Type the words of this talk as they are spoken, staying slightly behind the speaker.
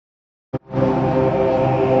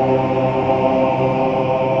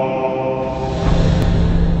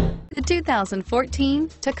2014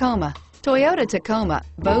 Tacoma. Toyota Tacoma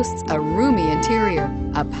boasts a roomy interior,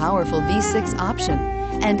 a powerful V6 option,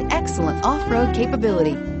 and excellent off-road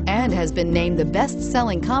capability, and has been named the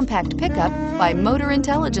best-selling compact pickup by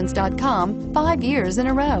MotorIntelligence.com 5 years in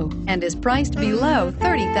a row, and is priced below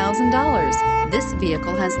 $30,000. This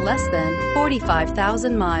vehicle has less than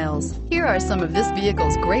 45,000 miles. Here are some of this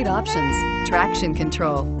vehicle's great options: traction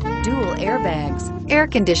control, dual airbags, air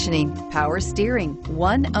conditioning, power steering,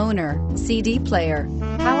 one owner, CD player,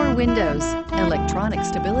 power windows, electronic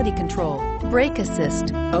stability control, brake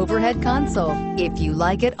assist, overhead console. If you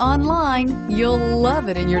like it online, you'll love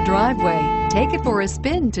it in your driveway. Take it for a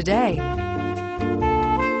spin today.